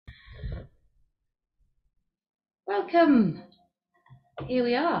Welcome. Here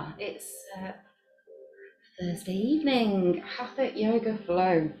we are. It's Thursday evening. Hatha Yoga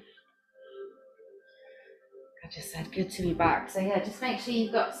Flow. I just said good to be back. So yeah, just make sure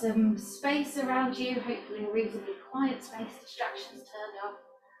you've got some space around you. Hopefully a reasonably quiet space. Distractions turned off.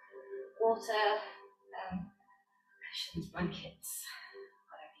 Water, cushions, blankets,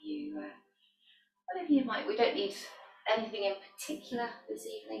 whatever you might. We don't need anything in particular this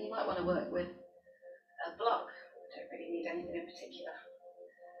evening. You might want to work with a block. We don't really need anything in particular.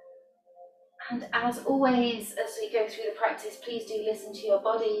 And as always, as we go through the practice, please do listen to your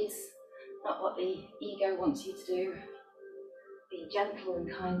bodies, not what the ego wants you to do. Be gentle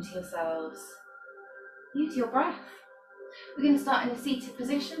and kind to yourselves. Use your breath. We're going to start in a seated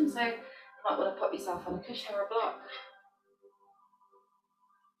position, so you might want to pop yourself on a cushion or a block.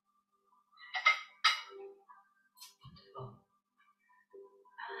 Wonderful.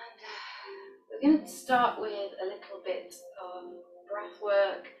 And we're going to start with a little bit of breath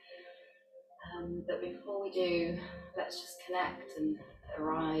work. But before we do, let's just connect and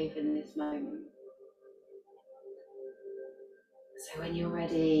arrive in this moment. So when you're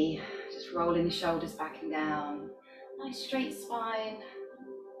ready, just rolling the shoulders back and down. Nice straight spine.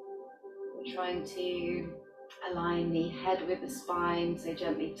 We're trying to align the head with the spine, so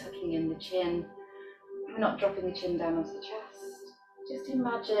gently tucking in the chin. We're not dropping the chin down onto the chest. Just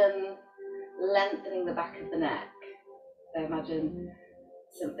imagine lengthening the back of the neck. So imagine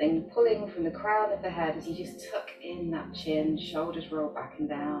something pulling from the crown of the head as you just tuck in that chin, shoulders roll back and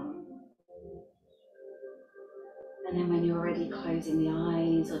down. And then when you're ready, closing the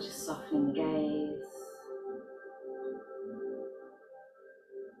eyes or just softening the gaze.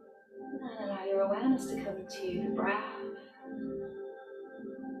 And then allow your awareness to come to the breath.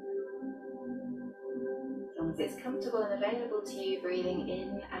 As long as it's comfortable and available to you, breathing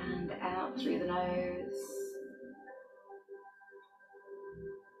in and out through the nose.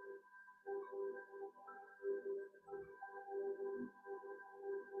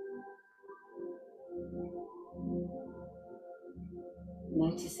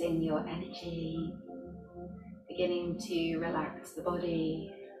 Noticing your energy, beginning to relax the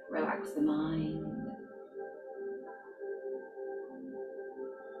body, relax the mind.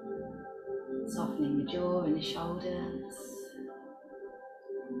 Softening the jaw and the shoulders.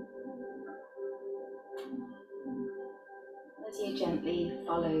 As you gently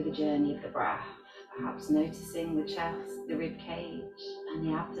follow the journey of the breath, perhaps noticing the chest, the rib cage and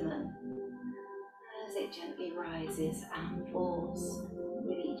the abdomen as it gently rises and falls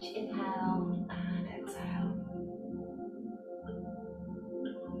with each inhale and exhale.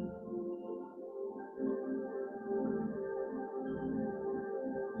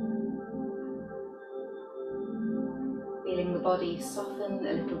 Feeling the body soften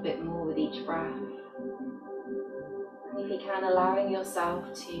a little bit more with each breath. And if you can, allowing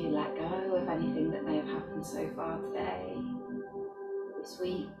yourself to let go of anything that may have happened so far today, this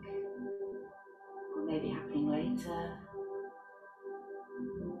week, or maybe happening later.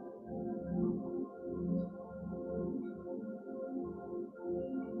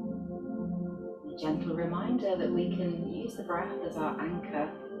 A gentle reminder that we can use the breath as our anchor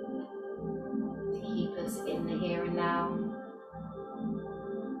to keep us in the here and now.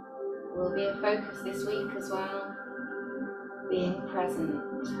 Will be a focus this week as well, being present.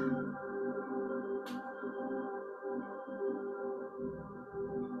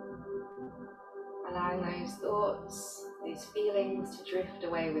 Allowing those thoughts, those feelings to drift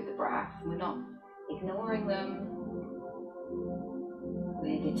away with the breath. We're not ignoring them,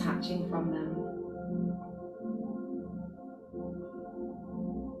 we're detaching from them.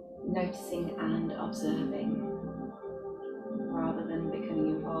 Noticing and observing rather than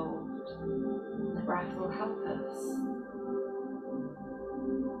becoming involved. The breath will help us.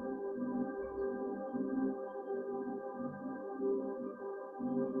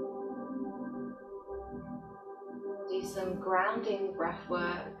 Do some grounding breath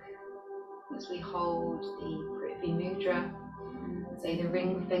work as we hold the Prithvi Mudra. So the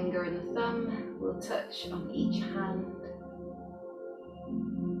ring finger and the thumb will touch on each hand.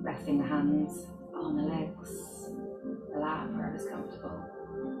 Resting the hands on the legs, the lap, wherever's comfortable.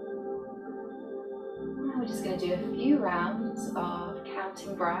 Now we're just going to do a few rounds of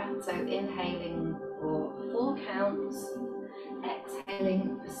counting breath. So inhaling for 4 counts,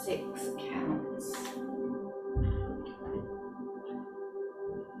 exhaling for 6 counts.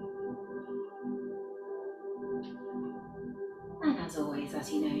 And as always,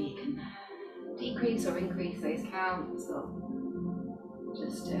 as you know, you can decrease or increase those counts, or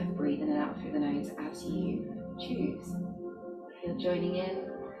just breathe in and out through the nose as you choose. If you're joining in,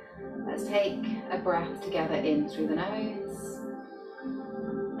 Let's take a breath together in through the nose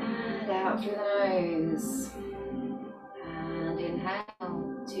and out through the nose. And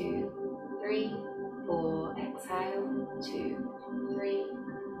inhale, 2, 3, 4. Exhale, 2, 3,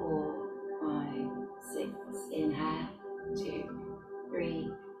 4, 5, 6. Inhale, 2,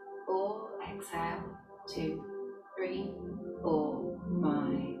 3, 4. Exhale, 2, 3, 4,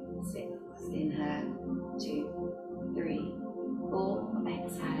 5, 6. Inhale, 2, 3, 4.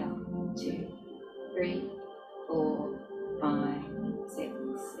 Exhale, 2, 3, 4, 5, 6.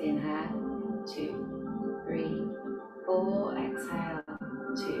 Inhale, 2, 3, 4. Exhale,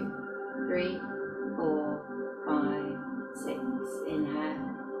 2, 3, 4, 5, 6. Inhale,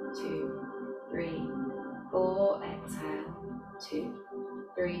 2, 3, 4. Exhale, 2,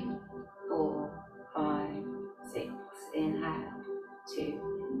 3, 4, 5, 6. Inhale, 2,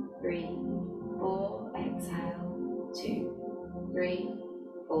 3, 4. Exhale, 2, 3,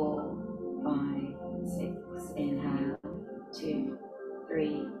 4, 5, 6. Inhale, 2,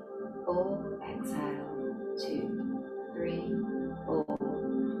 3, 4. Exhale, 2, 3, 4,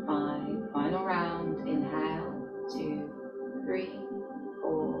 5. Final round. Inhale, 2, 3,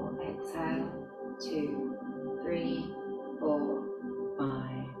 4. Exhale, 2, 3, 4, 5,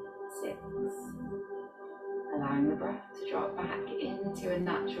 6. Allowing the breath to drop back into a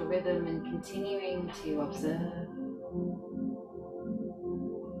natural rhythm and continuing to observe.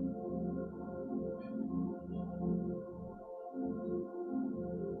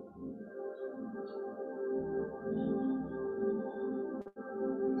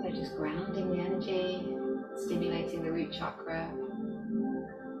 So just grounding the energy, stimulating the root chakra.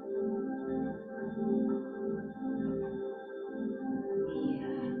 The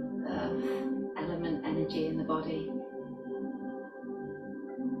earth element energy in the body.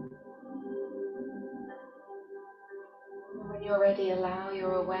 When you're ready, allow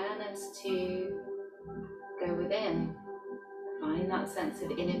your awareness to go within. Find that sense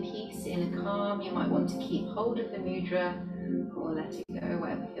of inner peace, inner calm. You might want to keep hold of the mudra or let it go,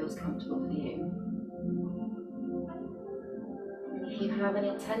 whatever feels comfortable for you. If you have an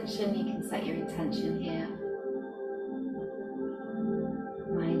intention, you can set your intention here.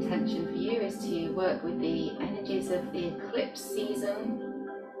 My intention for you is to work with the energies of the eclipse season.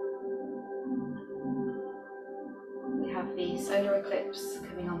 We have the solar eclipse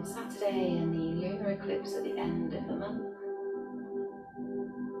coming on Saturday and the lunar eclipse at the end of the month.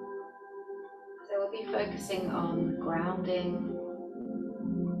 So we'll be focusing on grounding,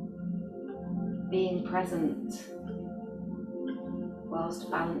 being present, whilst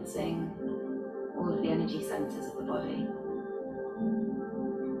balancing all of the energy centers of the body.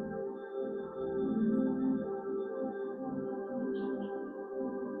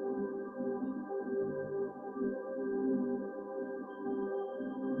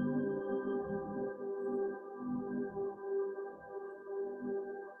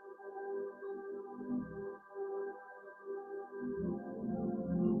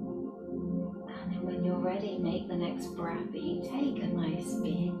 And then when you're ready, make the next breath that you take a nice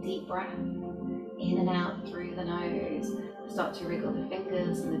big deep breath in and out through the nose. Start to wriggle the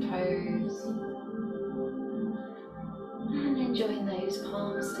fingers and the toes. And then join those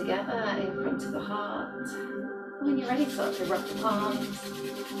palms together in front of the heart. When you're ready, start to rub the palms.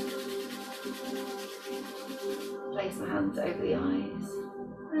 Place the hands over the eyes.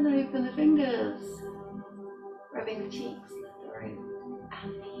 And open the fingers. Rubbing the cheeks, the throat,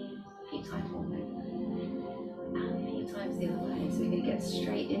 and the knees. A few times more movement. And a few times the other way. So we're going to get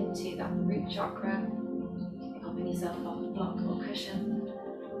straight into that root chakra. Popping yourself off a block or cushion.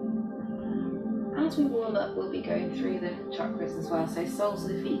 As we warm up, we'll be going through the chakras as well. So soles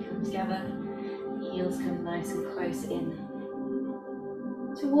of the feet come together, heels come nice and close in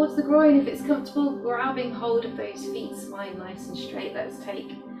towards the groin. If it's comfortable, grabbing hold of those feet, spine nice and straight. Let's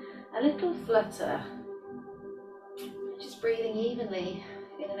take a little flutter. Just breathing evenly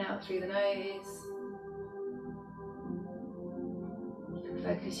in and out through the nose. You can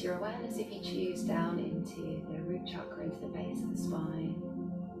focus your awareness, if you choose, down into the root chakra, into the base of the spine.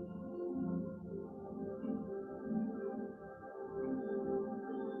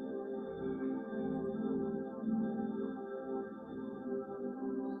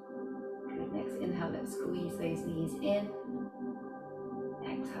 Good. Next inhale, let's squeeze those knees in.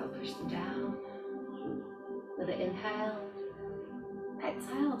 Exhale, push them down. Another inhale.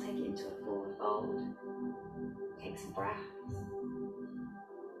 Exhale, take it into a forward fold. Take some breaths.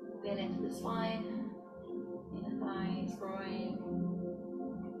 Bend into the spine, inner thighs, groin.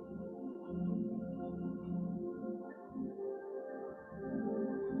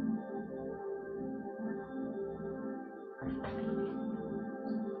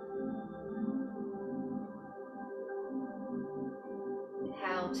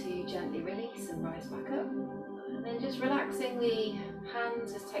 to gently release and rise back up. And then just relaxing the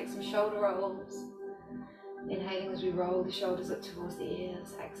hands, just take some shoulder rolls. Inhaling as we roll the shoulders up towards the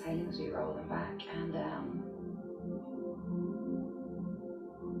ears, exhaling as we roll them back and down.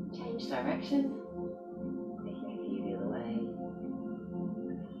 Change direction, taking a few the other way.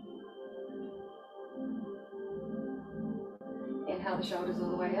 Inhale the shoulders all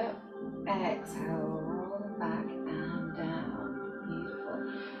the way up. Exhale, roll them back and down. Beautiful.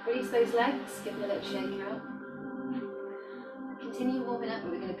 Release those legs, give them a little shake out. Continue warming up,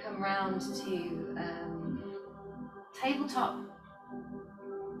 but we're going to come round to tabletop.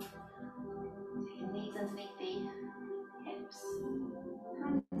 So your knees underneath the hips,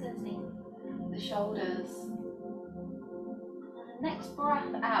 hands underneath the shoulders. And the next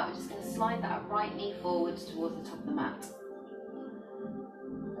breath out, we're just going to slide that right knee forwards towards the top of the mat.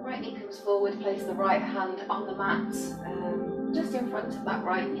 The right knee comes forward, place the right hand on the mat, just in front of that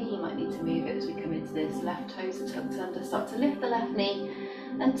right knee. You might need to move it as we come into this. Left toes are tucked under, start to lift the left knee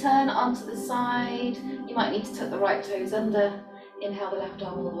and turn onto the side. You might need to tuck the right toes under. Inhale the left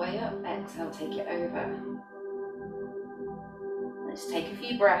arm all the way up, exhale, take it over. Let's take a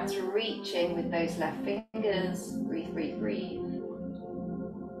few breaths, reaching with those left fingers. Breathe, breathe, breathe.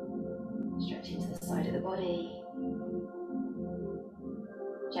 Stretch into the side of the body.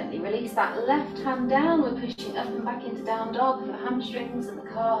 Gently release that left hand down. We're pushing up and back into down dog for the hamstrings and the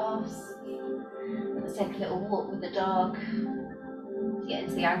calves. Let's take a little walk with the dog to get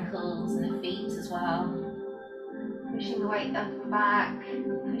into the ankles and the feet as well. Pushing the weight up and back,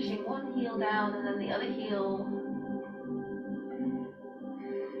 pushing one heel down and then the other heel.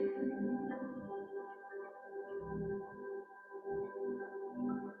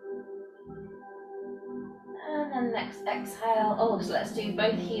 And then next exhale, so let's do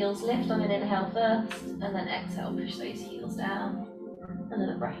both heels lift on an inhale first, and then exhale, push those heels down.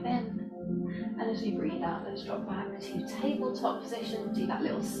 Another breath in, and as we breathe out, let's drop back to tabletop position, do that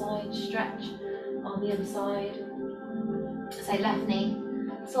little side stretch on the other side. So left knee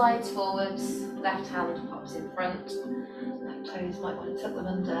slides forwards, left hand pops in front, left toes might want to tuck them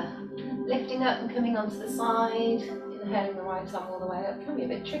under. Lifting up and coming onto the side, inhaling the right arm all the way up. Can be a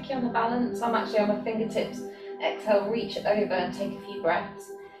bit tricky on the balance. I'm actually on my fingertips. Exhale, reach it over and take a few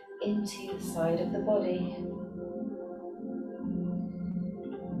breaths into the side of the body.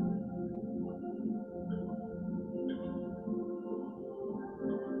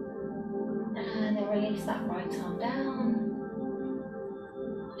 And then release that right arm down,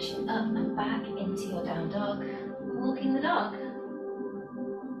 pushing up and back into your down dog, walking the dog.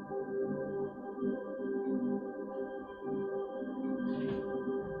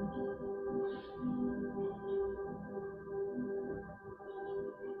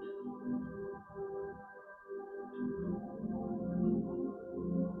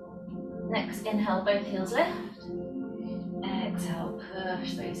 Next, inhale, both heels lift. Exhale,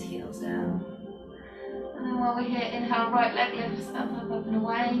 push those heels down. And then while we're here, inhale, right leg lifts up, up, up and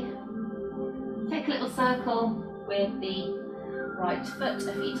away. Take a little circle with the right foot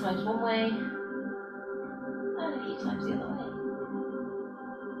a few times one way and a few times the other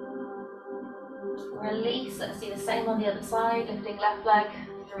way. Release, let's do the same on the other side, lifting left leg,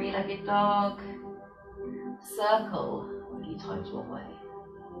 three-legged dog. Circle a few times one way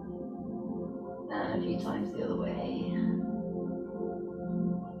and a few times the other way.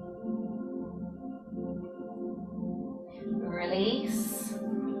 Release,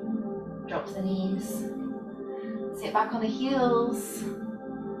 drop the knees, sit back on the heels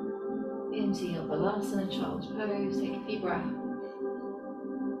into your Balasana Child's Pose. Take a few breaths.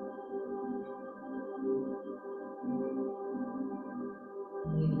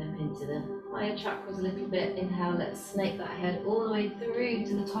 Moving up into the higher chakras a little bit. Inhale, let's snake that head all the way through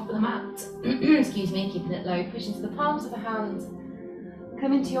to the top of the mat. Excuse me, keeping it low. Push into the palms of the hands.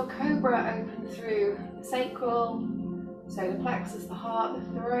 Come into your cobra, open through the sacral, solar plexus, the heart, the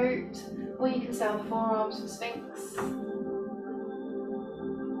throat, or you can stay on the forearms for Sphinx.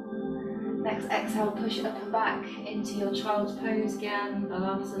 Next exhale, push up and back into your child's pose again,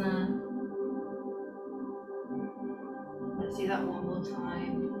 Balasana. Let's do that one more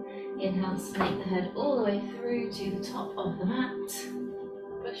time. Inhale, snake the head all the way through to the top of the mat.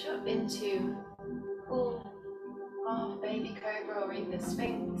 Push up into full half baby cobra or even a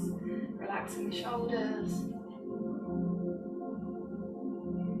Sphinx, relaxing the shoulders.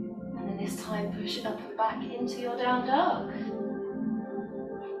 And then this time push up and back into your down dog.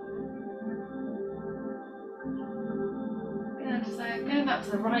 Good, so going back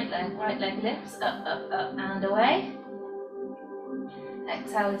to the right leg lifts, up, up, up and away.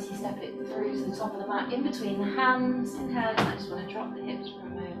 Exhale as you step it through to the top of the mat, in between the hands. Inhale, I just want to drop the hips for a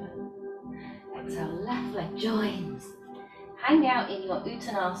moment. Exhale, left leg joins. Hang out in your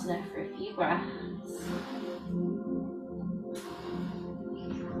Uttanasana for a few breaths.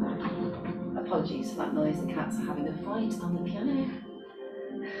 Apologies for that noise, the cats are having a fight on the piano.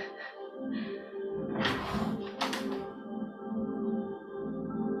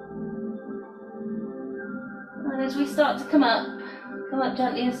 And as we start to come up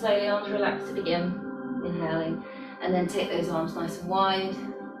gently and slowly, arms relaxed to begin. Inhaling, and then take those arms nice and wide.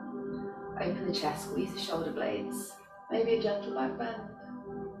 Open the chest, squeeze the shoulder blades. Maybe a gentle back bend.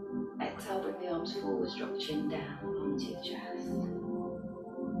 Exhale, bring the arms forwards, drop the chin down onto the chest.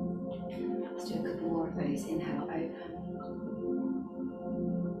 Let's do a couple more of those. Inhale, open.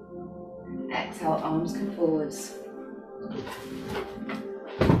 Exhale, arms come forwards.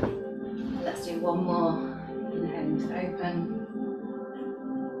 Let's do one more. Inhaling to open.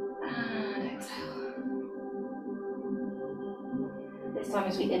 And exhale. This time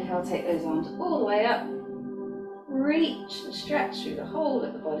as we inhale, take those arms all the way up. Reach and stretch through the whole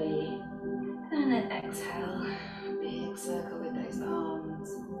of the body. And then exhale. Big circle with those arms.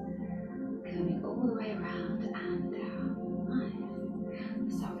 Coming all the way around and down.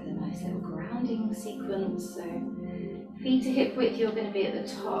 Nice. Start with a nice little grounding sequence. So feet to hip width, you're going to be at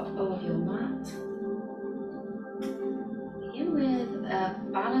the top of your mat. Begin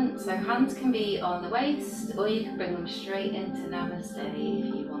with balance. So hands can be on the waist, or you can bring them straight into Namaste if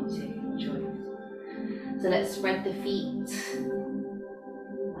you want to. Choice. So let's spread the feet.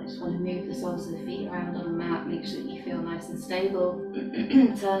 I just want to move the soles of the feet around on the mat. Make sure that you feel nice and stable.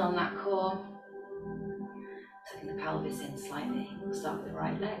 Turn on that core. Tucking the pelvis in slightly. We'll start with the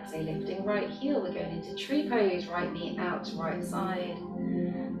right leg. So lifting right heel. We're going into tree pose. Right knee out to right side.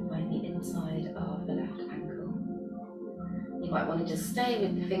 Find the inside of the left ankle. You might want to just stay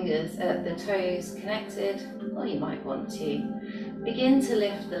with the fingers, the toes connected. Or you might want to begin to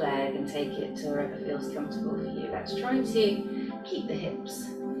lift the leg and take it to wherever feels comfortable for you. Let's try to keep the hips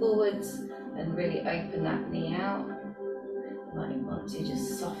forwards and really open that knee out. You might want to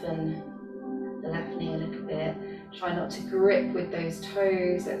just soften the left knee a little bit. Try not to grip with those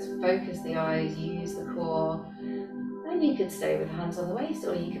toes. Let's focus the eyes, use the core. And you could stay with hands on the waist,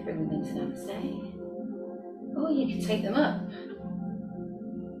 or you could bring them into Namaste. Or you could take them up.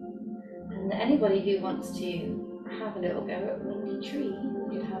 And anybody who wants to have a little go at windy tree, you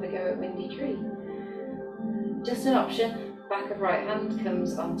can have a go at windy tree. Just an option. Back of right hand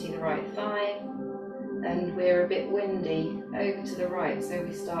comes onto the right thigh, and we're a bit windy over to the right, so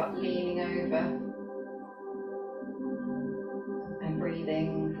we start leaning over and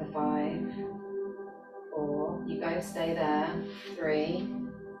breathing for 5, 4. You guys stay there. 3,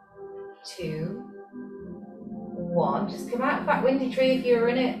 2, 1. Just come out of that windy tree if you're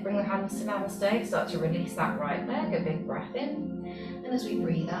in it. Bring the hands to Namaste. Start to release that right leg. A big breath in. And as we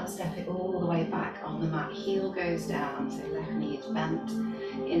breathe out, step it all the way back on the mat. Heel goes down, so left knee is bent.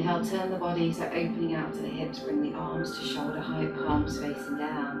 Inhale, turn the body, so opening out to the hips. Bring the arms to shoulder height, palms facing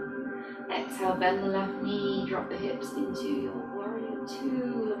down. Exhale, bend the left knee. Drop the hips into your warrior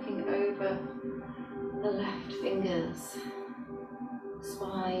 2, looking over the left fingers.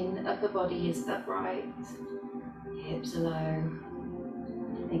 Spine, upper body is upright. Hips are low,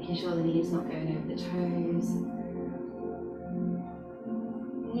 making sure the knee is not going over the toes.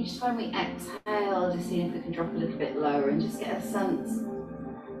 And each time we exhale, just seeing if we can drop a little bit lower and just get a sense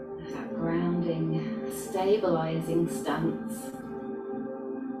of that grounding, stabilizing stance.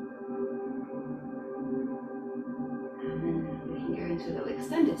 And then we can go into a little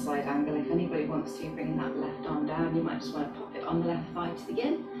extended side angle. If anybody wants to bring that left arm down, you might just want to pop it on the left thigh to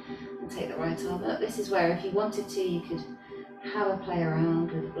begin. And take the right arm up. This is where if you wanted to, you could have a play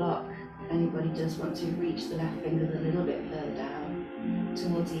around with the block. If anybody does want to reach the left fingers a little bit further down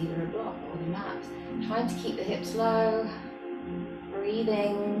towards either a block or the mat. Trying to keep the hips low.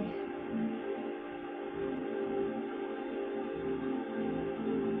 Breathing.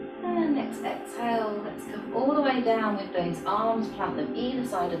 And next exhale, let's come all the way down with those arms. Plant them either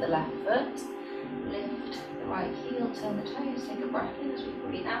side of the left foot. Lift the right heel, turn the toes, take a breath in as we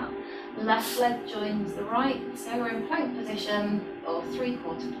breathe out. Left leg joins the right, so we're in plank position or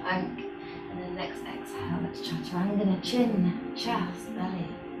 3/4 plank. And then next exhale, let's chaturanga, chin, chest, belly.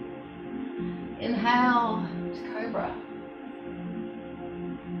 Inhale to cobra.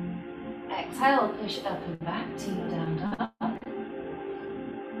 Exhale, push up and back to your down dog.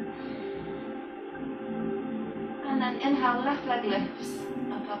 And then inhale, left leg lifts,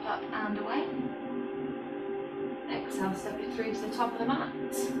 up, up, up and away. Exhale, step it through to the top of the mat.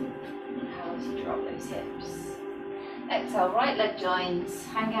 Inhale as you drop those hips. Exhale, right leg joins.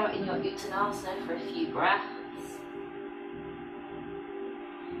 Hang out in your Uttanasana for a few breaths.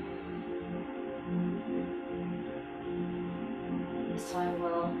 This time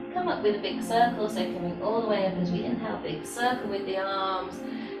we'll come up with a big circle, so coming all the way up as we inhale, big circle with the arms.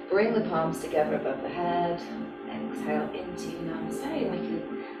 Bring the palms together above the head. Exhale into Namaste. We can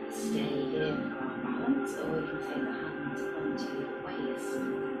stay here for our balance, or we can take the hands onto the waist.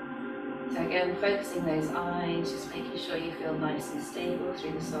 So again, focusing those eyes, just making sure you feel nice and stable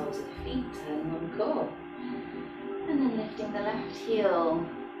through the soles of the feet, turning on the core. And then lifting the left heel,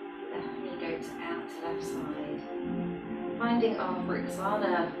 left knee goes out to left side. Finding our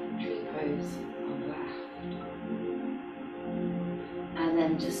Vriksana tree pose on the left. And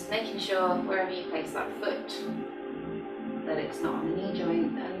then just making sure wherever you place that foot, that it's not on the knee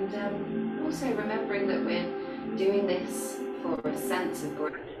joint. And also remembering that we're doing this for a sense of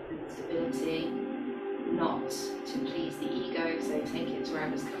growth and stability, not to please the ego, so take it to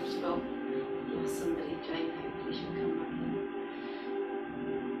wherever's comfortable. Lost somebody, Jane, hopefully she'll come back in.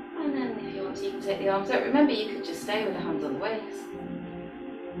 And then if you want to, you can take the arms out. Remember, you could just stay with the hands on the waist.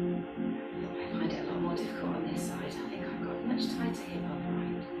 I find it a lot more difficult on this side. I think I've got a much tighter hip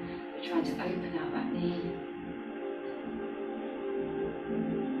upright. We're trying to open out that knee.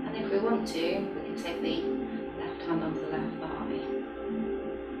 And if we want to, we can take the left hand onto the left thigh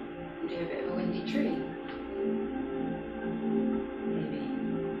and do a bit of a windy tree. Maybe.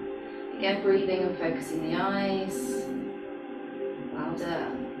 Again, breathing and focusing the eyes. Well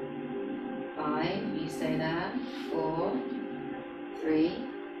done. 5, you stay there. 4, 3,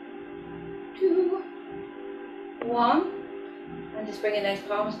 2, 1. And just bringing those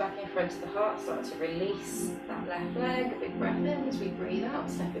palms back in front of the heart, start to release that left leg. A big breath in as we breathe out,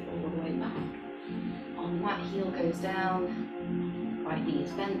 step it all the way back. On the mat, heel goes down, right knee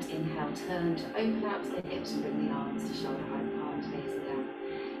is bent, inhale, turn to open out to the hips and bring the arms to shoulder height, palms facing down.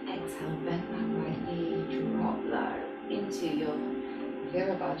 Exhale, bend that right knee, drop low into your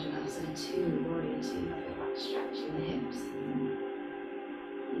Virabhadrasana 2, Warrior 2, feel that stretch in the hips.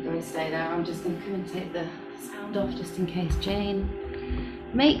 You guys stay there, I'm just going to come and take the sound off just in case Jane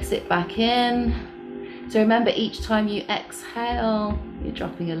makes it back in. So remember, each time you exhale, you're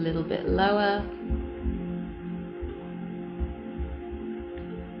dropping a little bit lower.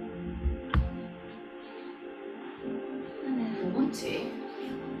 And then if we want to,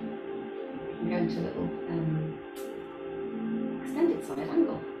 we can go into a little extended side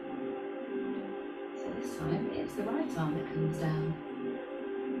angle. So this time it's the right arm that comes down.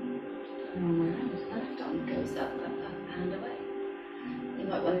 And wrong way around, the left arm goes up and away. You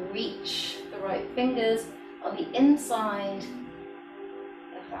might want to reach the right fingers on the inside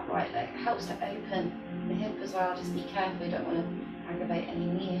of that right leg. It helps to open the hip as well. Just be careful, you don't want to aggravate any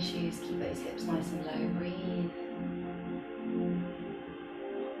knee issues. Keep those hips nice and low. Breathe.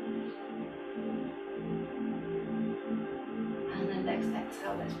 And then next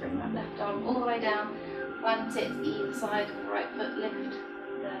exhale, let's bring that left arm all the way down. Plant it either side of the right foot, lift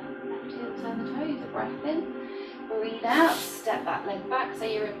the left heel, turn the toes, a breath in. Breathe out, step that leg back so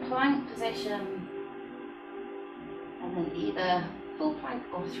you're in plank position. And then either full plank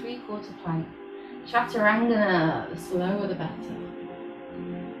or 3/4 plank. Chaturanga, the slower the better.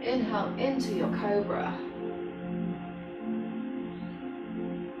 Inhale into your cobra.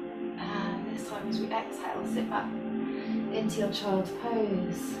 And this time as we exhale, sit back into your child's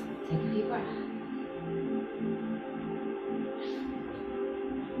pose. Take a few breaths.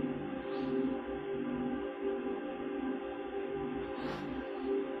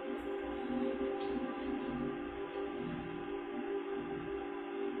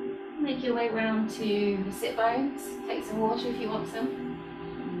 Make your way round to the sit bones. Take some water if you want some.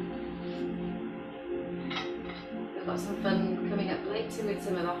 We've got some fun coming up later with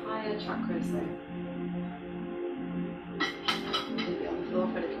some of the higher chakras though. We'll be on the floor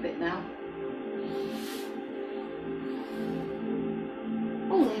for a little bit now.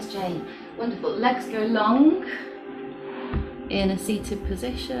 Oh, there's Jane. Wonderful. Legs go long in a seated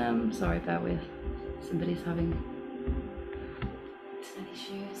position. Sorry, bear with. Somebody's having internet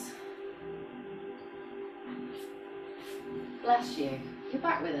issues. Bless you. You're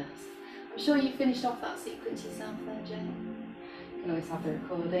back with us. I'm sure you finished off that sequence yourself there, Jane. You can always have the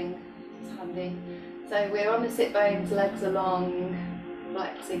recording. It's handy. So we're on the sit bones, legs are long,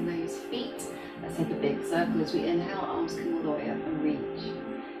 flexing those feet. Let's take a big circle as we inhale, arms come all the way up and reach.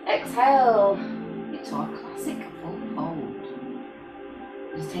 Exhale into our classic full fold.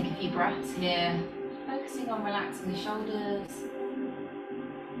 Just take a few breaths here, focusing on relaxing the shoulders.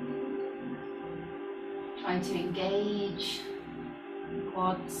 Trying to engage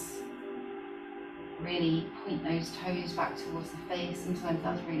quads, Really point those toes back towards the face. Sometimes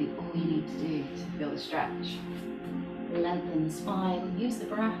that's really all you need to do to feel the stretch. Lengthen the spine, use the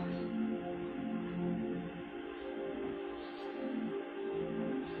breath.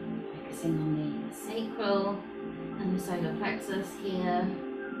 Focusing on the sacral and the solar plexus here.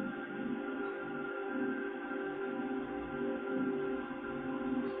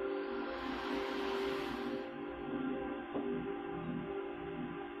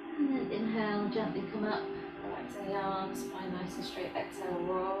 And then inhale, gently come up, relaxing the arms, spine nice and straight. Exhale,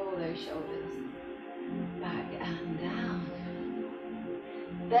 roll those shoulders back and down.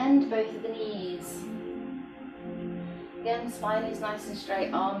 Bend both of the knees. Again, spine is nice and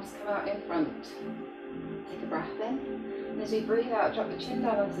straight, arms come out in front. Take a breath in. And as we breathe out, drop the chin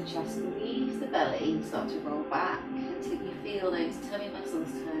down onto the chest, squeeze the belly, and start to roll back until you feel those tummy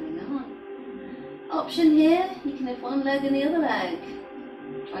muscles turning on. Option here, you can lift one leg and the other leg.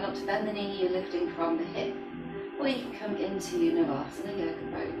 Try not to bend the knee, you're lifting from the hip. Or you can come into Navasana Yoga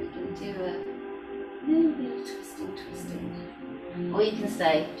Flow. We can do a little bit of twisting. Or you can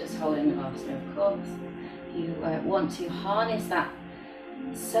stay just holding Navasana, of course. If you want to harness that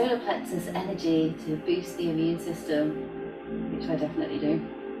solar plexus energy to boost the immune system, which I definitely do.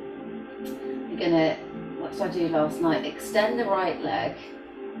 You're gonna, what did I do last night? Extend the right leg,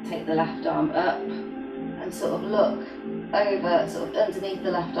 take the left arm up, and sort of look over, sort of underneath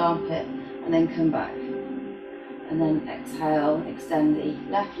the left armpit, and then come back. And then exhale, extend the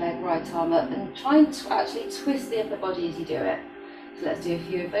left leg, right arm up, and try and actually twist the upper body as you do it. So let's do a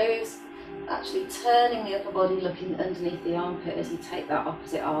few of those. Actually turning the upper body, looking underneath the armpit as you take that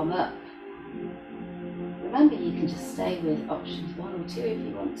opposite arm up. Remember, you can just stay with options 1 or 2 if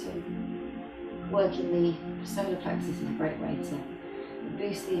you want to. Working the solar plexus is a great way to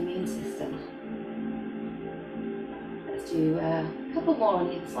boost the immune system. Let's do a couple more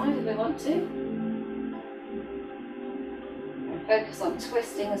on either side if we want to. And focus on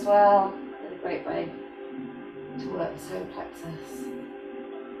twisting as well. It's a great way to work the solar plexus.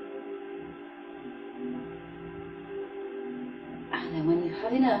 And then when you've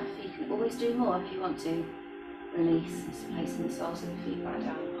had enough, you can always do more if you want to. Release, just placing the soles of the feet back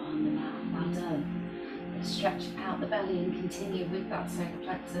down on the mat. Well done. Let's stretch out the belly and continue with that solar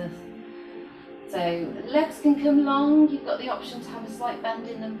plexus. So legs can come long. You've got the option to have a slight bend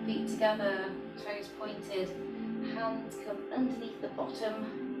in them, feet together, toes pointed. Hands come underneath the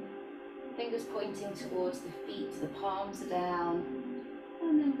bottom. Fingers pointing towards the feet, the palms are down.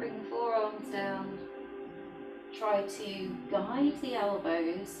 And then bring the forearms down. Try to guide the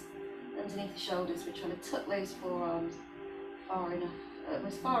elbows underneath the shoulders. We're trying to tuck those forearms far enough,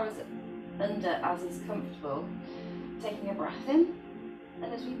 as far as under as is comfortable. Taking a breath in,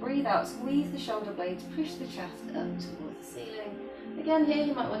 and as we breathe out, squeeze the shoulder blades, push the chest up towards the ceiling. Again, here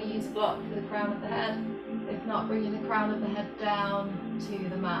you might want to use a block for the crown of the head. If not, bringing the crown of the head down to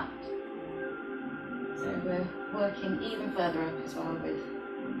the mat. So we're working even further up as well with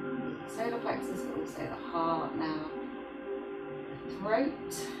solar plexus, but also the heart now, the throat,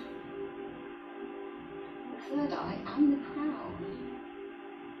 the third eye, and the crown.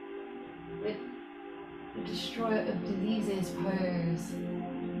 With the destroyer of diseases pose.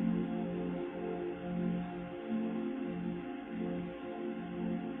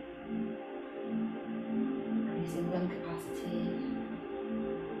 Increasing lung capacity,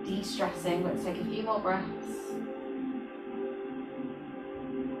 de-stressing. Let's take a few more breaths.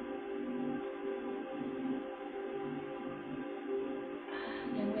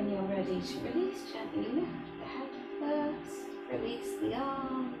 To release, gently lift the head first, release the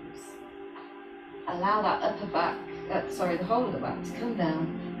arms, allow that upper back, the whole of the back to come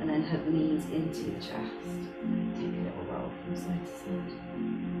down, and then hug the knees into the chest. Take a little roll from side to side.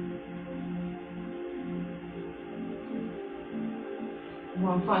 And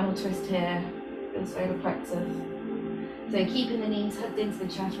one final twist here for the solar plexus. So keeping the knees hugged into the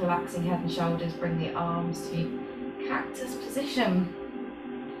chest, relaxing head and shoulders, bring the arms to cactus position.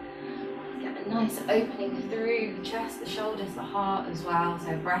 Nice opening through the chest, the shoulders, the heart as well.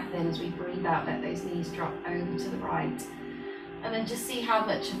 So breath in as we breathe out, let those knees drop over to the right. And then just see how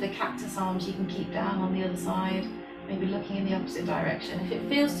much of the cactus arms you can keep down on the other side, maybe looking in the opposite direction. If it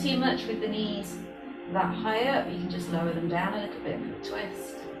feels too much with the knees that high up, you can just lower them down a little bit for a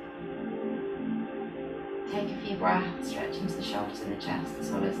twist. Take a few breaths, stretch into the shoulders and the chest,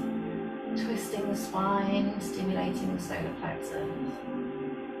 as well as twisting the spine, stimulating the solar plexus.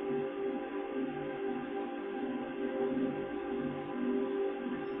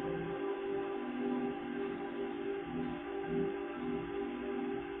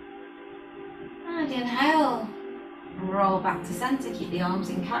 Inhale, roll back to center, keep the arms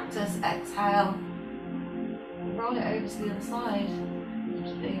in cactus, exhale, roll it over to the other side. You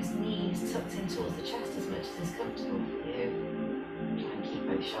keep those knees tucked in towards the chest as much as is comfortable for you. Try and keep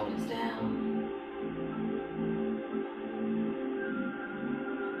both shoulders down.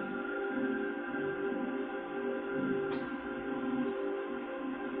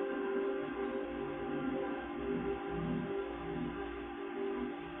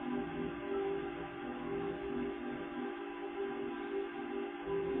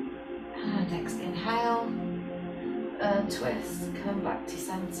 And inhale, twist, come back to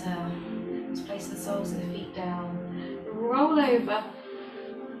centre. Let's place the soles of the feet down. Roll over,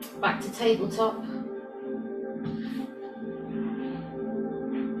 back to tabletop. And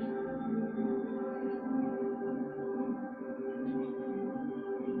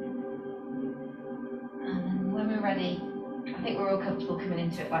then when we're ready, I think we're all comfortable coming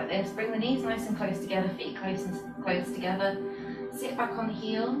into it like this. Bring the knees nice and close together, feet close together. Sit back on the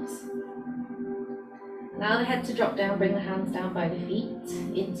heels. Allow the head to drop down, bring the hands down by the feet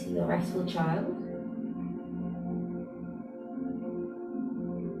into your restful child.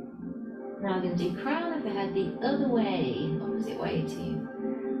 Now we're going to do crown of the head the other way, opposite way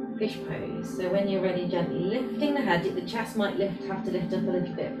to fish pose. So when you're ready, gently lifting the head, the chest might have to lift up a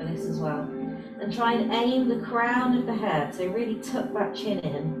little bit for this as well. And try and aim the crown of the head, so really tuck that chin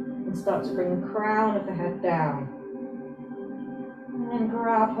in and start to bring the crown of the head down. And then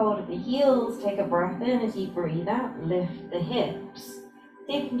grab hold of the heels, take a breath in as you breathe out, lift the hips.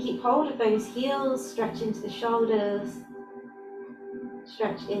 See if you can keep hold of those heels, stretch into the shoulders,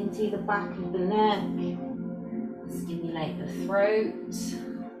 stretch into the back of the neck, stimulate the throat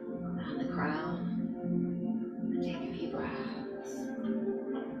and the crown. And take a few breaths.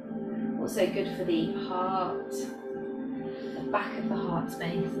 Also good for the heart, the back of the heart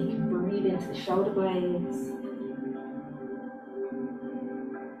space. You can breathe into the shoulder blades.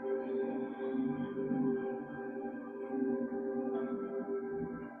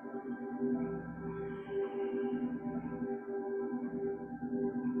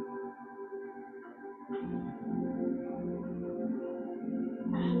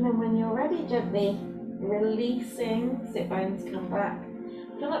 And then when you're ready, gently releasing, sit bones come back.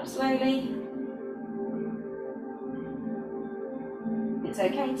 Come up slowly. It's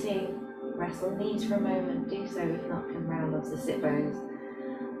okay to rest on knees for a moment, do so. If not, come round onto the sit bones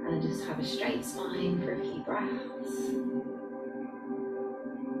and just have a straight spine for a few breaths.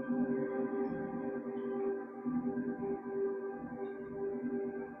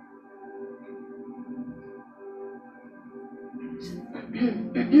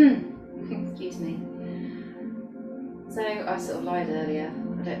 Excuse me. So I sort of lied earlier.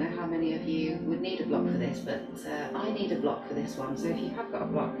 I don't know how many of you would need a block for this, but I need a block for this one. So if you have got a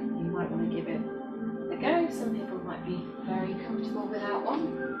block, you might want to give it a go. Some people might be very comfortable without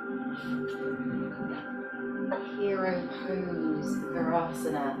one. Hero pose,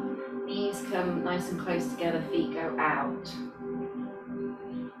 Virasana. Knees come nice and close together, feet go out.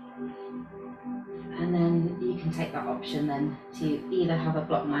 And then you can take that option then to either have a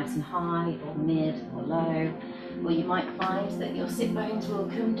block nice and high or mid or low, or you might find that your sit bones will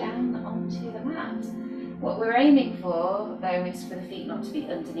come down onto the mat. What we're aiming for though is for the feet not to be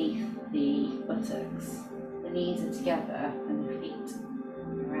underneath the buttocks. The knees are together and the feet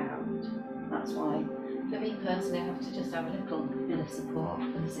are out. That's why for me personally I have to just have a little bit of support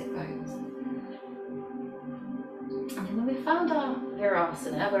for the sit bones. And when we've found our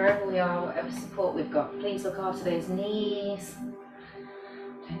Virasana, wherever we are, whatever support we've got, please look after those knees.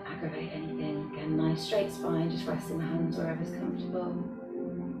 Don't aggravate anything. Again, nice straight spine, just resting the hands wherever's comfortable.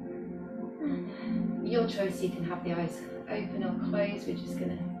 Your choice, you can have the eyes open or closed. We're just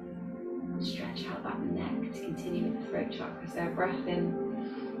going to stretch out that neck to continue with the throat chakra. So breath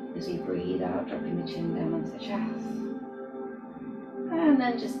in as you breathe out, dropping the chin down onto the chest. And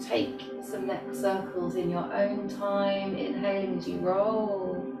then just take some neck circles in your own time, inhaling as you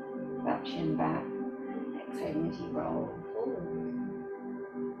roll that chin back, exhaling as you roll forward.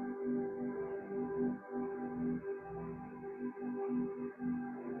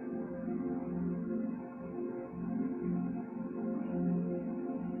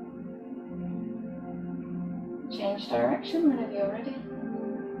 Change direction whenever you're ready.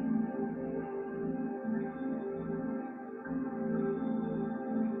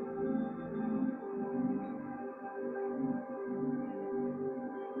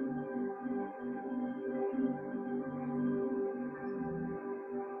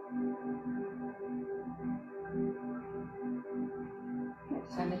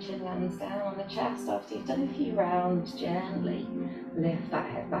 Turn the chin lands down on the chest. After you've done a few rounds, gently lift that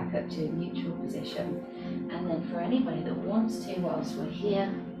head back up to a neutral position. And then for anybody that wants to, whilst we're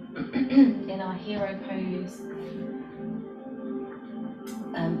here in our hero pose,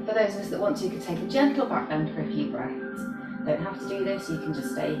 For those of us that want to, you could take a gentle back bend for a few breaths. Don't have to do this, you can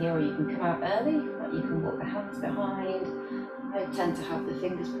just stay here or you can come out early, but you can walk the hands behind. I tend to have the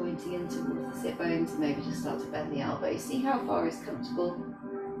fingers pointing in towards the sit bones and maybe just start to bend the elbows. See how far is comfortable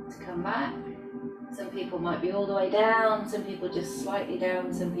to come back. Some people might be all the way down, some people just slightly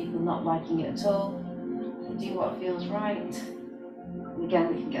down, some people not liking it at all. So do what feels right. And again,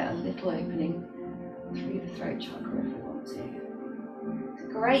 we can get a little opening through the throat chakra if we want to. It's a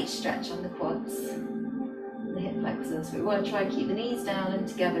great stretch on the quads, the hip flexors. We want to try and keep the knees down and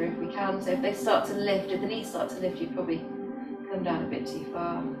together if we can. So if they start to lift, if the knees start to lift, you probably come down a bit too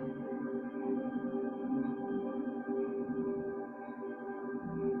far.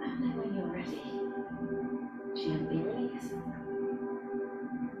 And then when you're ready, gently release.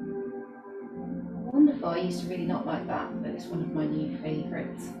 Wonderful. I used to really not like that, but it's one of my new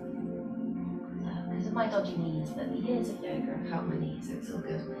favourites. Because of my dodgy knees, but the years of yoga have helped my knees, so it's all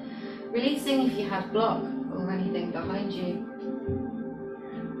good. Releasing if you had block or anything behind you.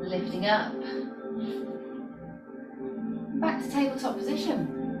 Lifting up. Back to tabletop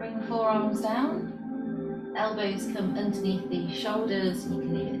position. Bring the forearms down. Elbows come underneath the shoulders. You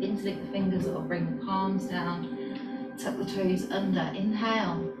can either interlink the fingers or bring the palms down. Tuck the toes under.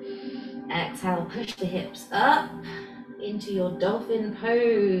 Inhale. Exhale, push the hips up into your dolphin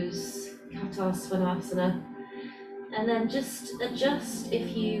pose, Kata Svanasana. And then just adjust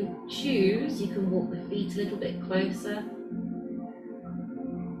if you choose. You can walk the feet a little bit closer.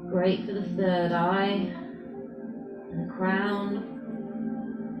 Great for the third eye and the crown.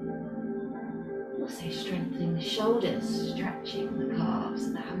 Also strengthening the shoulders, stretching the calves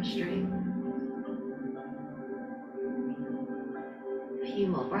and the hamstring. A few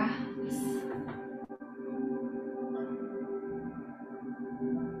more breaths.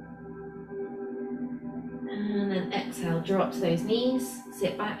 And then exhale, drop to those knees,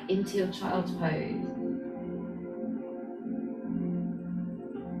 sit back into your child's pose.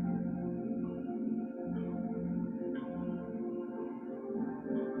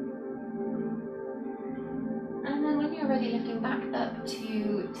 And then when you're ready, lifting back up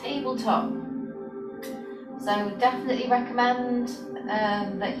to tabletop. So I would definitely recommend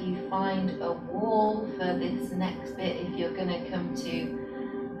that you find a wall for this next bit if you're going to come to,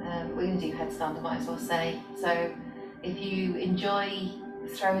 we're going to do headstand, I might as well say. So if you enjoy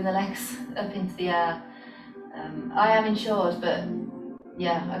throwing the legs up into the air, I am insured, but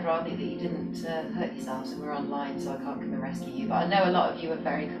yeah, I'd rather that you didn't hurt yourselves, and we're online so I can't come and rescue you. But I know a lot of you are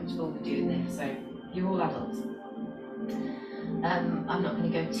very comfortable with doing this, so you're all adults. I'm not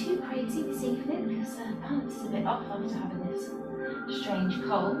going to go too crazy this evening because balance is a bit off after having this strange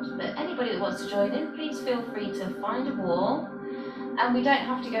cold, but anybody that wants to join in, please feel free to find a wall. And we don't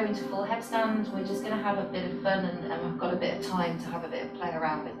have to go into full headstand, we're just going to have a bit of fun, and I've got a bit of time to have a bit of play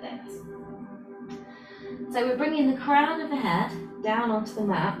around with this. So we're bringing the crown of the head down onto the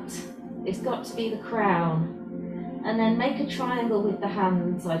mat. It's got to be the crown. And then make a triangle with the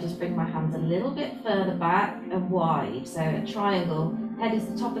hands. So I just bring my hands a little bit further back and wide. So a triangle, head is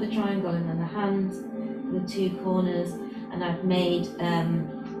the top of the triangle, and then the hands, the two corners. And I've made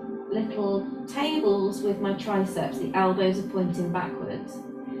little tables with my triceps. The elbows are pointing backwards.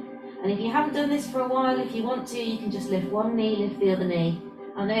 And if you haven't done this for a while, if you want to, you can just lift one knee, lift the other knee.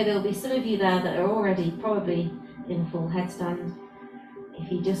 I know there'll be some of you there that are already probably in full headstand.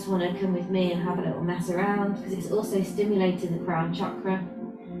 If you just want to come with me and have a little mess around, because it's also stimulating the crown chakra.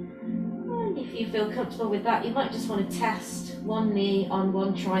 And if you feel comfortable with that, you might just want to test one knee on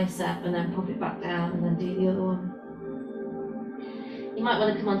one tricep and then pop it back down and then do the other one. You might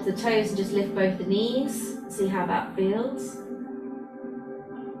want to come onto the toes and just lift both the knees, see how that feels.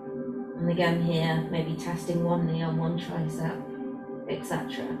 And again here, maybe testing one knee on one tricep,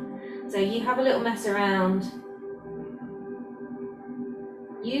 etc. So you have a little mess around.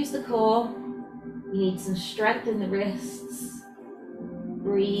 Use the core. You need some strength in the wrists.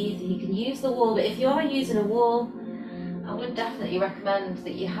 Breathe. You can use the wall, but if you are using a wall, I would definitely recommend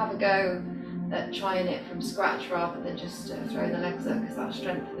that you have a go at trying it from scratch rather than just throwing the legs up, because that'll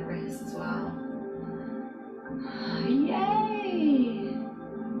strengthen the wrists as well. Yay!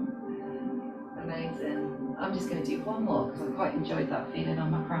 Amazing. I'm just going to do one more because I quite enjoyed that feeling on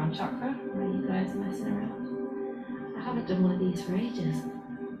my crown chakra where you guys are messing around. I haven't done one of these for ages.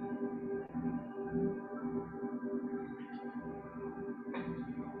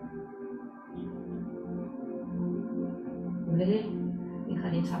 Really? I think I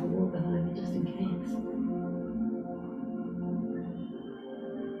need to have a wall behind me just in case.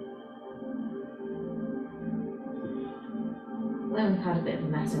 When we've had a bit of a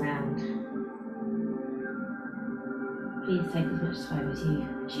mess around, Please take as much time as you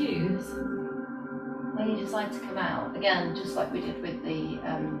choose. When you decide to come out, again, just like we did with the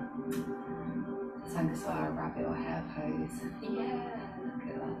Sangasara rabbit or hare pose. Yeah, look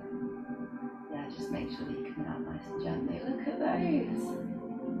at that. Yeah, just make sure that you're coming out nice and gently. Look at those.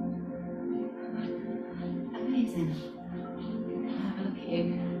 Amazing. Have a look at you.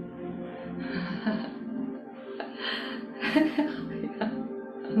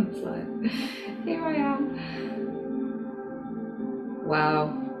 I'm like, here I am. Wow.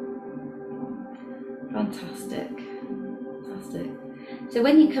 Fantastic. Fantastic. So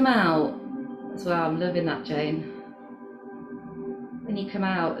when you come out as well, I'm loving that, Jane. When you come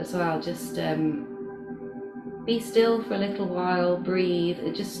out as well, just be still for a little while, breathe,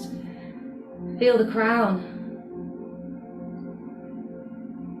 and just feel the crown.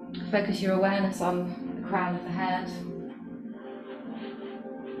 Focus your awareness on the crown of the head.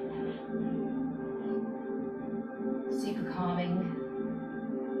 Super calming.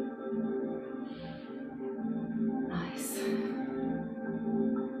 Nice.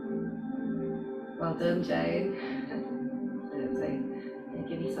 Well done, Jane. So,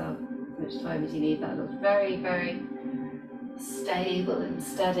 give yourself as much time as you need. That looks very, very stable and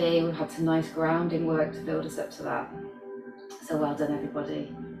steady. We've had some nice grounding work to build us up to that. So well done,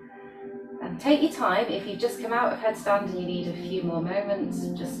 everybody. And take your time. If you've just come out of headstand and you need a few more moments,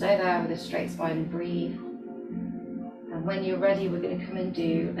 just stay there with a straight spine and breathe. And when you're ready, we're going to come and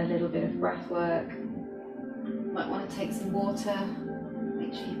do a little bit of breath work. You might want to take some water.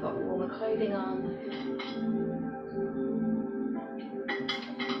 Make sure you've got warmer clothing on.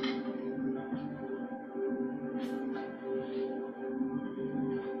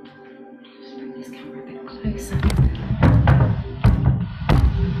 Just bring this camera a bit closer.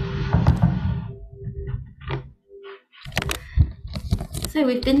 So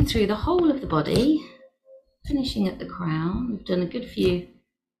we've been through the whole of the body, finishing at the crown. We've done a good few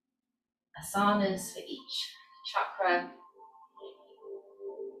asanas for each chakra.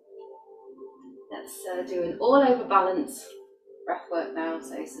 Let's do an all-over balance breath work now.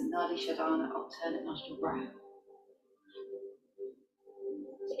 So some Nadi Shodhana, alternate nostril breath.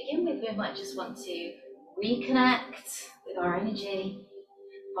 To begin with, we might just want to reconnect with our energy,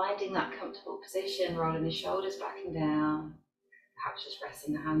 finding that comfortable position, rolling the shoulders back and down, perhaps just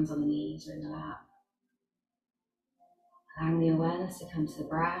resting the hands on the knees or in the lap. Allowing the awareness to come to the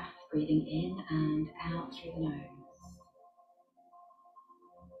breath, breathing in and out through the nose.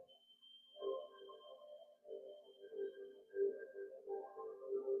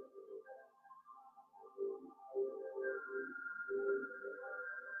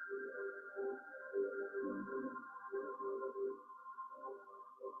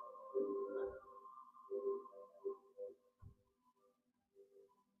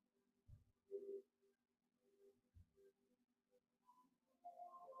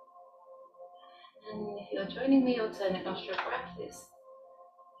 And if you're joining me, alternate nostril breath is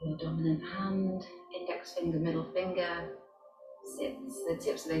your dominant hand, index finger, middle finger sits. The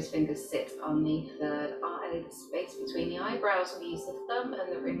tips of those fingers sit on the third eye, the space between the eyebrows. We use the thumb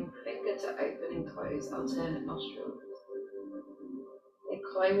and the ring finger to open and close alternate nostrils. Then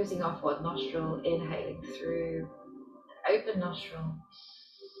closing off one nostril, inhaling through open nostril,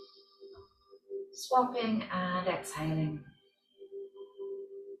 swapping and exhaling.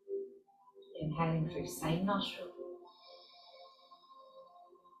 Inhaling through same nostril,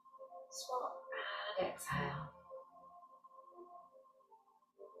 swap and exhale.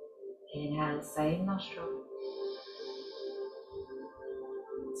 Inhale, same nostril,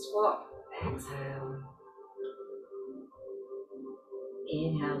 swap, exhale.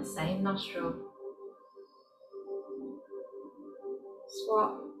 Inhale, same nostril,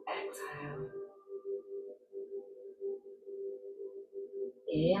 swap, exhale.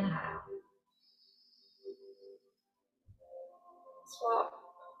 Inhale, swap,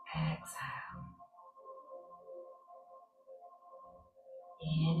 exhale.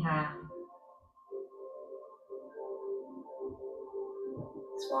 Inhale,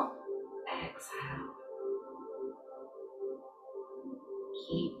 swap, exhale.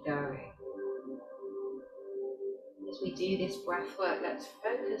 Keep going. As we do this breath work, let's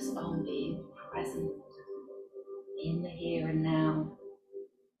focus on being present in the here and now.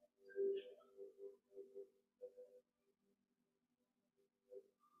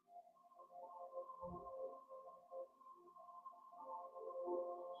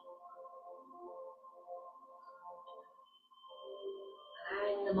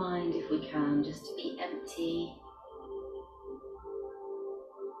 Allowing the mind, if we can, just to be empty.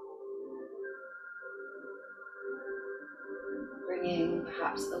 Bringing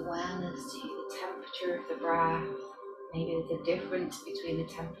perhaps awareness to the temperature of the breath, Maybe there's a difference between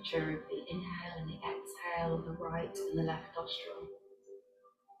the temperature of the inhale and the exhale of the right and the left nostril.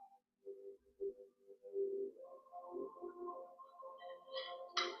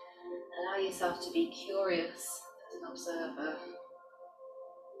 Allow yourself to be curious as an observer.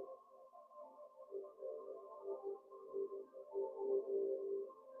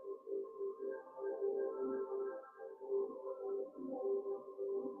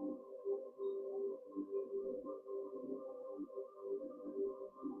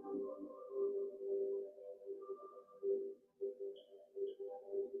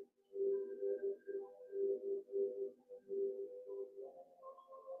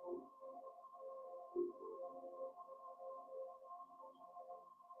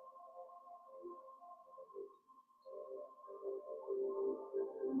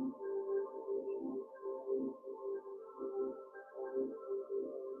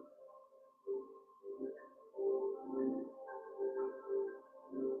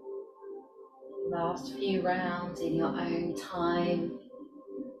 Last few rounds in your own time,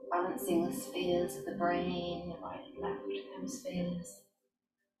 balancing the spheres of the brain, right and left hemispheres,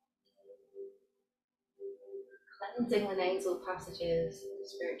 cleansing the nasal passages, the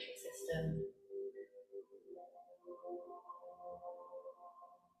respiratory system.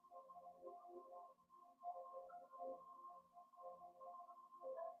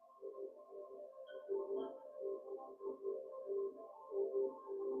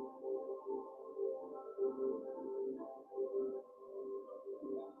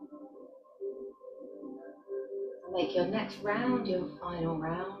 Make your next round your final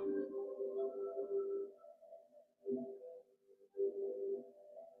round.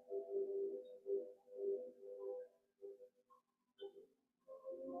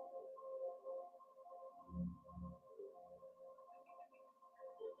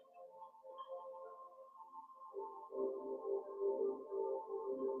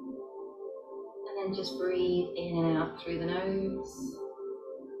 And then just breathe in and out through the nose.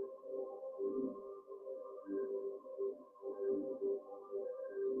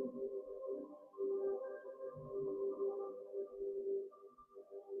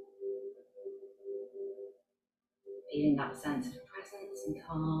 Feeling that sense of presence and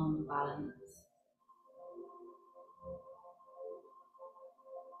calm and balance.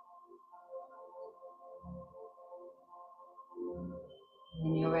 And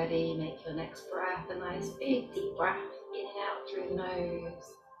when you're ready, make your next breath a nice big deep breath in and out through the nose.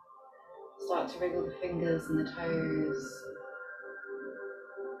 Start to wriggle the fingers and the toes.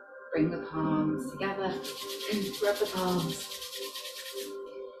 Bring the palms together and rub the palms.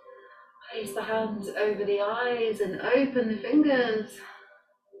 Place the hands over the eyes and open the fingers.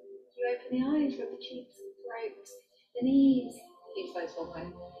 You open the eyes, rub the cheeks, throat, the knees. Keep those one way.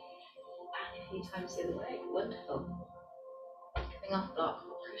 And a few times the other way. Wonderful. Coming off block,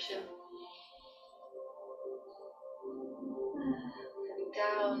 cushion. Coming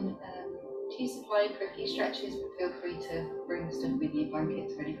down. Use the flying for a few stretches, but feel free to bring stuff with you,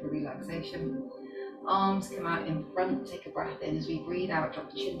 blankets ready for relaxation. Arms come out in front, take a breath in. As we breathe out,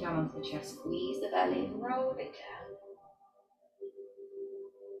 drop the chin down onto the chest, squeeze the belly and roll it down.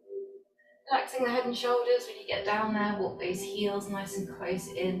 Relaxing the head and shoulders. When you get down there, walk those heels nice and close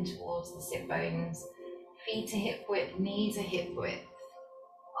in towards the sit bones. Feet to hip width, knees to hip width.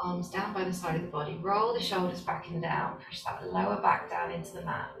 Arms down by the side of the body. Roll the shoulders back and down. Push that lower back down into the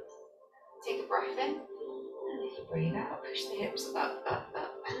mat. Take a breath in. And if you breathe out, push the hips up, up,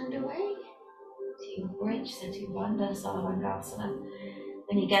 up, and away. To bridge, Setu Bandha, Salavangasana.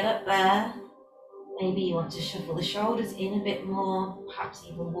 When you get up there, maybe you want to shuffle the shoulders in a bit more, perhaps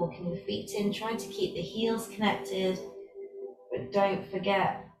even walking the feet in, trying to keep the heels connected, but don't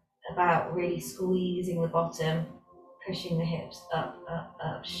forget about really squeezing the bottom, pushing the hips up, up,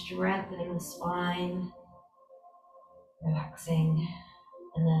 up, strengthening the spine, relaxing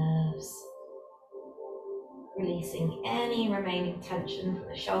the nerves, releasing any remaining tension from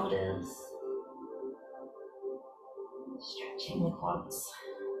the shoulders, stretching the quads,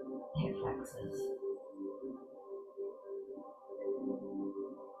 hip flexors.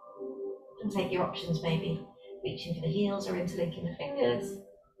 And take your options, maybe reaching for the heels or interlinking the fingers.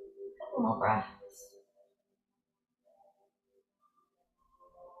 A couple more breaths.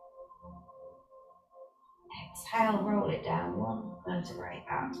 Exhale, roll it down one vertebrae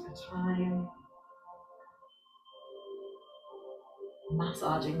at a time.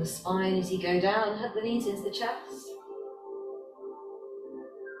 Massaging the spine as you go down, hug the knees into the chest.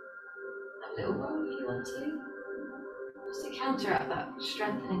 A little roll if you want to. Just to counteract that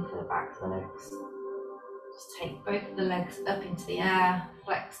strengthening for the back of the legs. Just take both of the legs up into the air,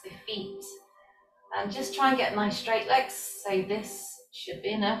 flex the feet, And just try and get nice straight legs. So this should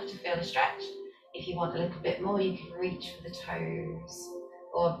be enough to feel a stretch. If you want a little bit more, you can reach for the toes,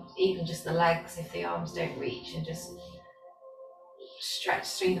 or even just the legs if the arms don't reach, and just stretch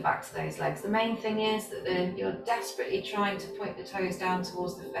through the backs of those legs. The main thing is that you're desperately trying to point the toes down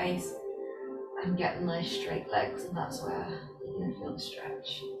towards the face and get nice straight legs, and that's where you're going to feel the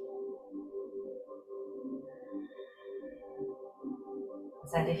stretch.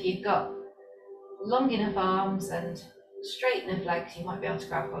 As I said, if you've got long enough arms and straight enough legs, you might be able to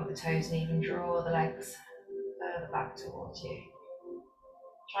grab hold of the toes and even draw the legs further back towards you.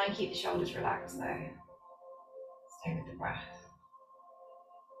 Try and keep the shoulders relaxed though. Stay with the breath.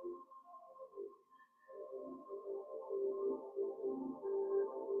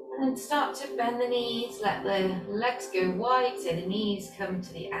 And then start to bend the knees, let the legs go wide so the knees come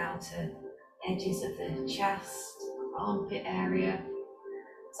to the outer edges of the chest, armpit area.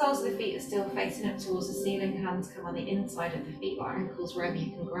 Soles of the feet are still facing up towards the ceiling, hands come on the inside of the feet or ankles, wherever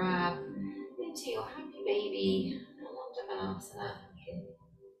you can grab into your happy baby Asana. You can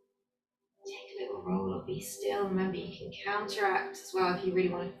take a little roll or be still. Remember, you can counteract as well if you really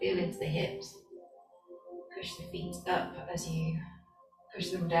want to feel into the hips. Push the feet up as you push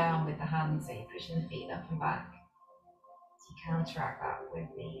them down with the hands, so you're pushing the feet up and back. So you counteract that with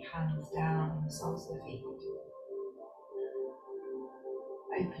the hands down on the soles of the feet.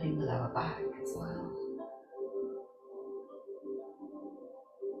 Opening the lower back as well.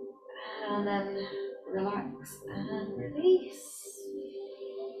 And then relax and release.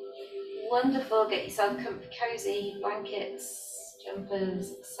 Wonderful. Get yourself comfy, cozy blankets,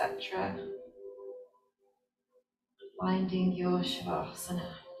 jumpers, etc. Finding your Shavasana.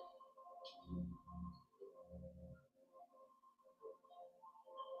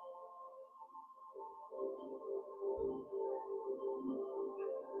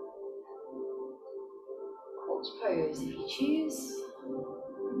 Corpse pose if you choose.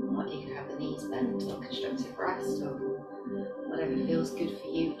 Or you can have the knees bent or constructive rest or whatever feels good for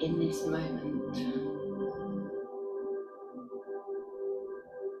you in this moment.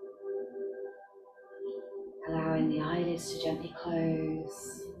 Allowing the eyelids to gently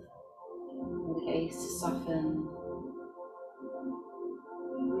close, the gaze to soften,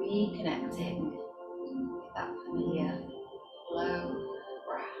 reconnecting with that familiar flow of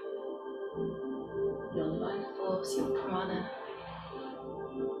breath, your life force, your prana.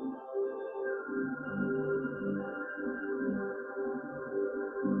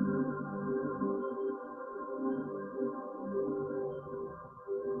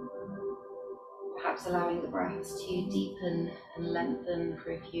 Perhaps allowing the breaths to deepen and lengthen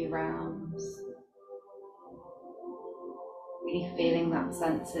for a few rounds. Really feeling that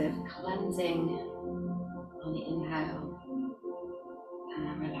sense of cleansing on the inhale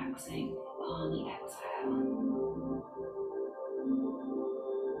and relaxing on the exhale.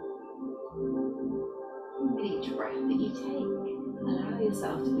 With each breath that you take, allow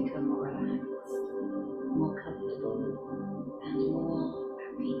yourself to become more relaxed, more comfortable, and more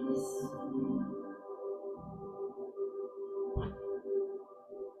at peace.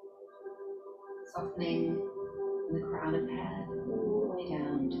 Softening from the crown of hair all the way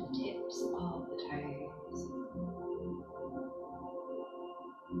down to the tips of the toes.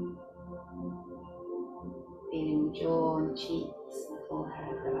 Feeling the jaw and the cheeks and the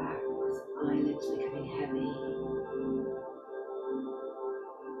forehead relax, eyelids becoming heavy.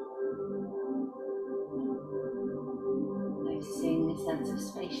 Noticing a sense of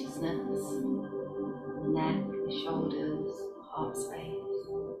spaciousness in the neck, the shoulders, the heart space.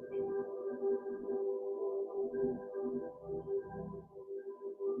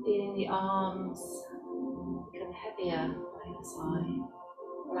 Feeling the arms become heavier by the side,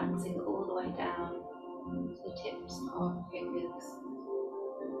 relaxing all the way down to the tips of the fingers.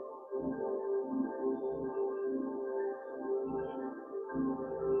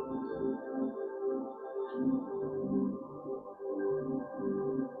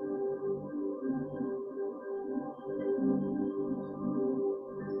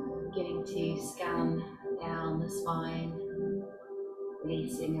 Beginning to scan down the spine,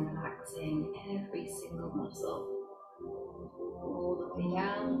 releasing and relaxing every single muscle, all the way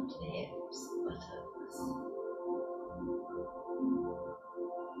down to the hips, buttocks.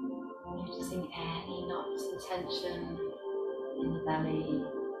 Noticing any knots and tension in the belly,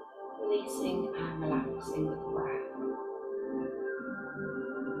 releasing and relaxing with the breath.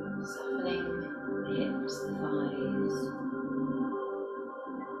 Softening the hips, the thighs.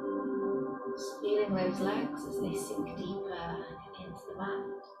 Just feeling those legs as they sink deeper into the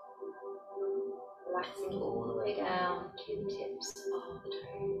mat. Relaxing all the way down to the tips of the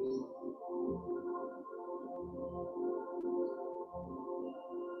toes.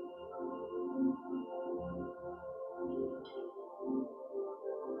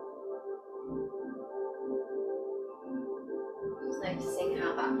 Noticing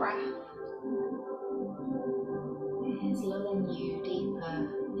how that breath is lulling you deeper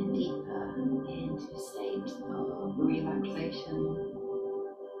and deeper into a state of relaxation,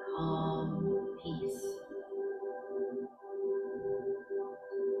 calm, peace.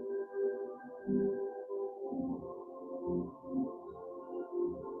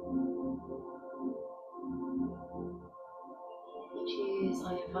 If you choose, I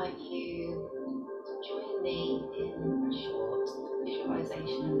invite you to join me in a short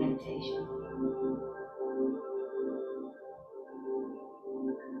visualization and meditation.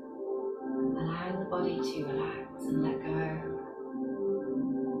 Allowing the body to relax and let go.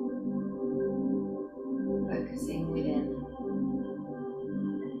 Focusing within.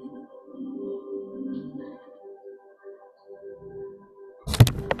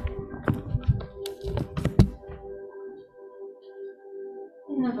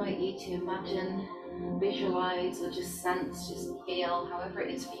 I invite you to imagine, visualize, or just sense, just feel, however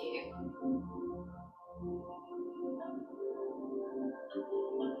it is for you.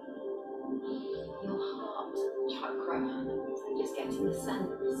 Your heart chakra, so just getting the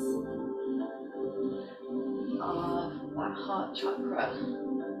sense of that heart chakra.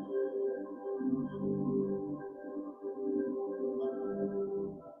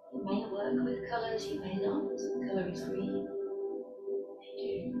 You may work with colours, you may not. Colour is green. You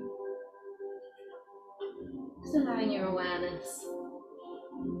do. Just allowing your awareness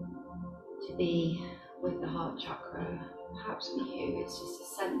to be with the heart chakra. Perhaps for you, it's just a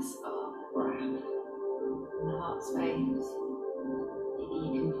sense of breath in the heart space. Maybe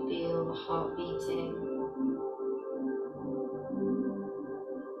you can feel the heart beating.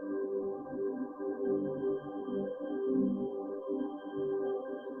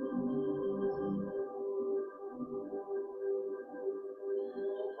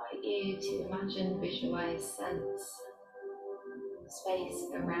 I invite you to imagine, visualize, sense the space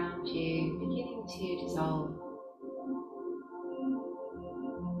around you beginning to dissolve.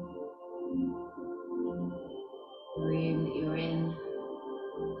 The room that you're in,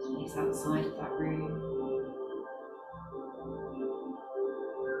 space outside of that room.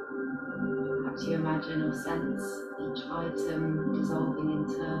 Perhaps you imagine or sense each item dissolving in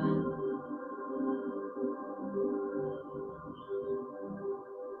turn.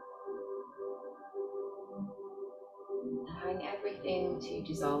 Allowing everything to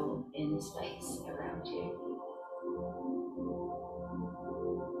dissolve in the space around you.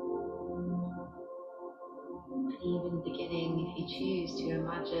 And even beginning, if you choose, to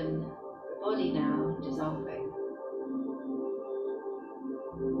imagine the body now dissolving.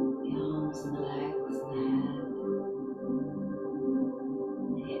 The arms and the legs and the head,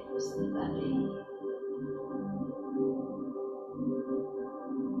 the hips and the belly.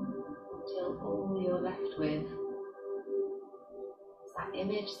 Till all you're left with is that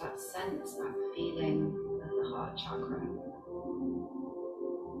image, that sense, that feeling of the heart chakra.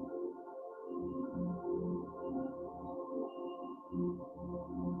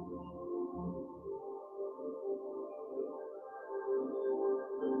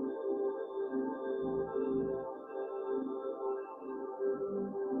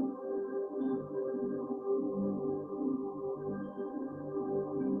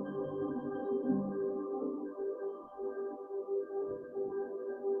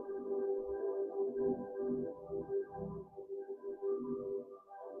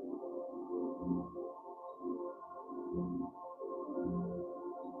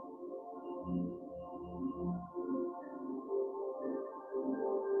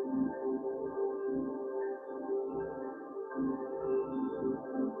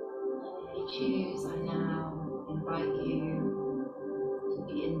 If you choose, I now invite you to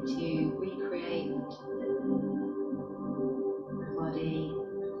begin to recreate the body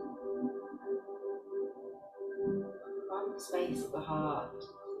from the space of the heart.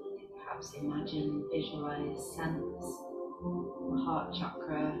 Perhaps imagine, visualize, sense the heart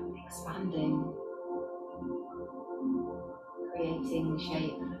chakra expanding, creating the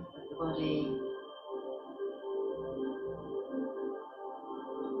shape of the body.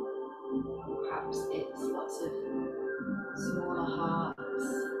 Perhaps it's lots of smaller hearts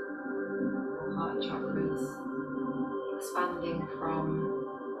or heart chakras expanding from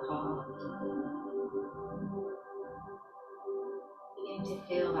the heart. Begin to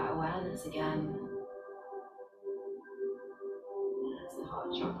feel that awareness again as the heart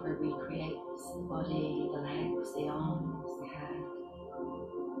chakra recreates the body, the legs, the arms, the head.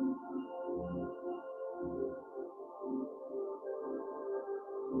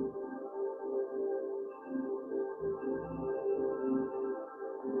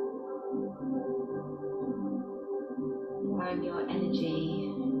 Allowing your energy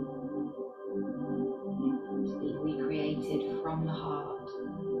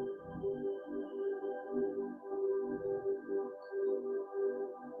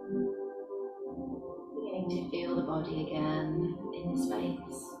body again in this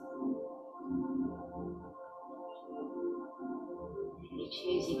space. If you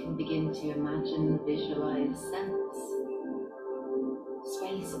choose, you can begin to imagine, visualize, sense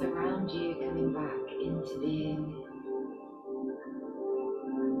space around you coming back into being.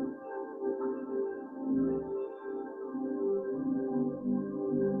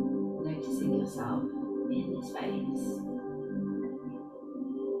 Noticing yourself in this space.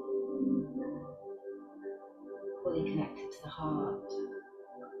 Fully connected to the heart.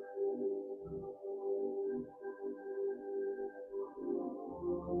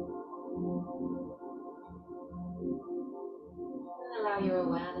 And allow your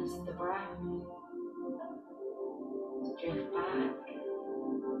awareness of the breath to drift back.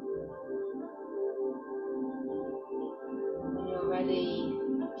 When you're ready,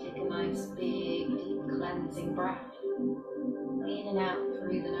 take a nice big deep cleansing breath in and out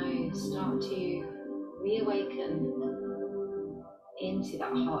through the nose. Start to reawaken into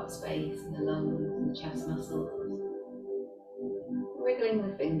that heart space in the lungs and the chest muscles. Wriggling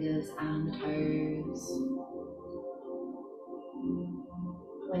the fingers and the toes.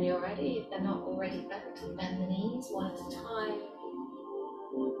 When you're ready, if they're not already bent, bend the knees one at a time.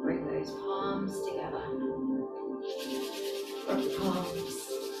 Bring those palms together. Rub the palms.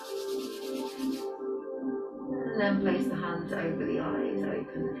 And then place the hands over the eyes,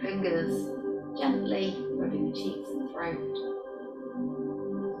 open the fingers, gently rubbing the cheeks and throat.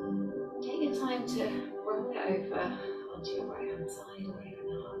 Take your time to roll it over onto your right hand side, away from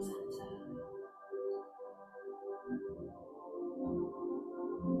the heart center.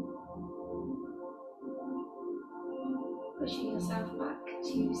 Pushing yourself back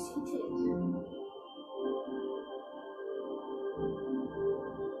to seated.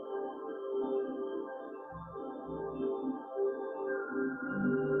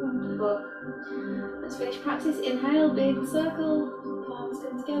 Wonderful. Let's finish practice. Inhale, big circle, palms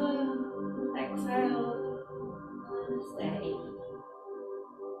come together. Exhale, stay.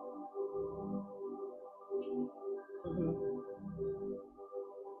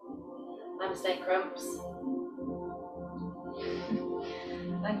 Namaste, Crumps.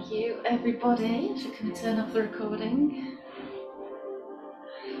 Thank you, everybody. Just going to turn off the recording.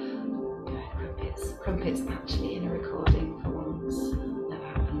 Crumpet's actually in a recording for once.